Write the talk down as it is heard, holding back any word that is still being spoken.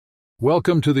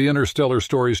Welcome to the Interstellar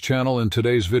Stories channel. In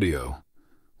today's video,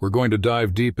 we're going to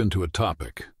dive deep into a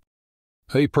topic.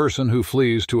 A person who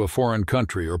flees to a foreign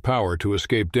country or power to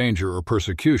escape danger or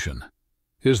persecution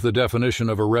is the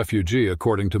definition of a refugee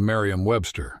according to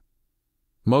Merriam-Webster.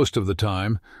 Most of the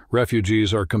time,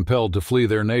 refugees are compelled to flee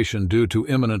their nation due to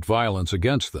imminent violence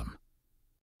against them.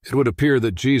 It would appear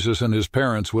that Jesus and his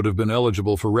parents would have been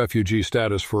eligible for refugee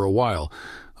status for a while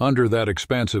under that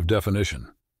expansive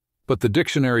definition. But the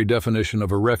dictionary definition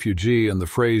of a refugee and the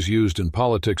phrase used in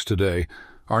politics today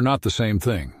are not the same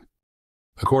thing.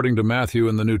 According to Matthew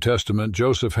in the New Testament,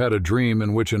 Joseph had a dream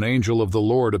in which an angel of the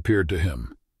Lord appeared to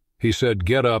him. He said,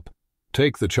 "Get up,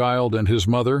 take the child and his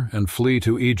mother, and flee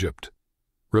to Egypt.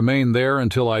 Remain there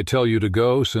until I tell you to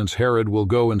go, since Herod will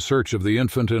go in search of the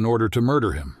infant in order to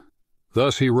murder him."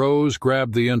 Thus he rose,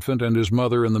 grabbed the infant and his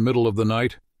mother in the middle of the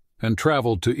night, and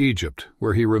traveled to Egypt,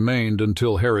 where he remained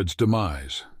until Herod's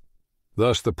demise.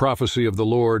 Thus the prophecy of the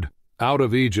Lord, "Out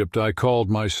of Egypt I called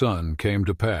my son," came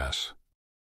to pass.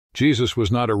 Jesus was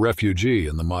not a refugee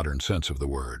in the modern sense of the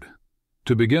word.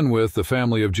 To begin with, the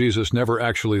family of Jesus never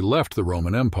actually left the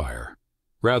Roman Empire.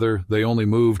 Rather, they only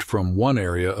moved from one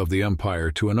area of the empire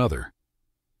to another.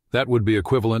 That would be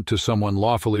equivalent to someone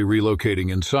lawfully relocating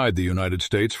inside the United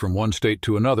States from one state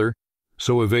to another,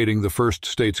 so evading the first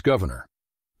state's governor.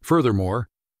 Furthermore,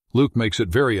 Luke makes it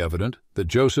very evident that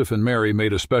Joseph and Mary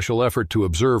made a special effort to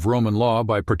observe Roman law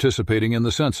by participating in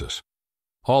the census.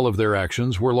 All of their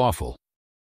actions were lawful.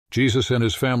 Jesus and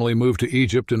his family moved to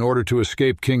Egypt in order to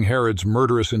escape King Herod's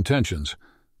murderous intentions,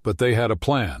 but they had a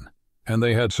plan, and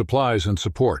they had supplies and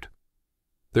support.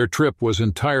 Their trip was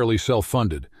entirely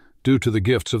self-funded due to the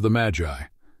gifts of the Magi,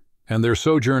 and their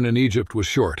sojourn in Egypt was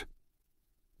short.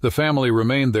 The family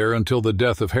remained there until the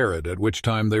death of Herod, at which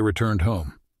time they returned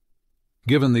home.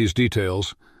 Given these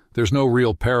details, there's no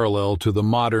real parallel to the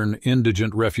modern,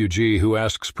 indigent refugee who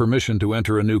asks permission to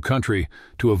enter a new country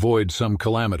to avoid some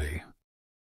calamity.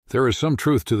 There is some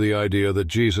truth to the idea that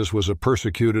Jesus was a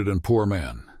persecuted and poor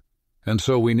man, and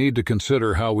so we need to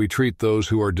consider how we treat those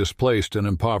who are displaced and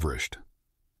impoverished.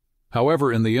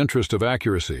 However, in the interest of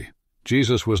accuracy,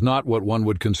 Jesus was not what one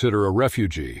would consider a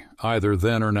refugee, either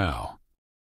then or now.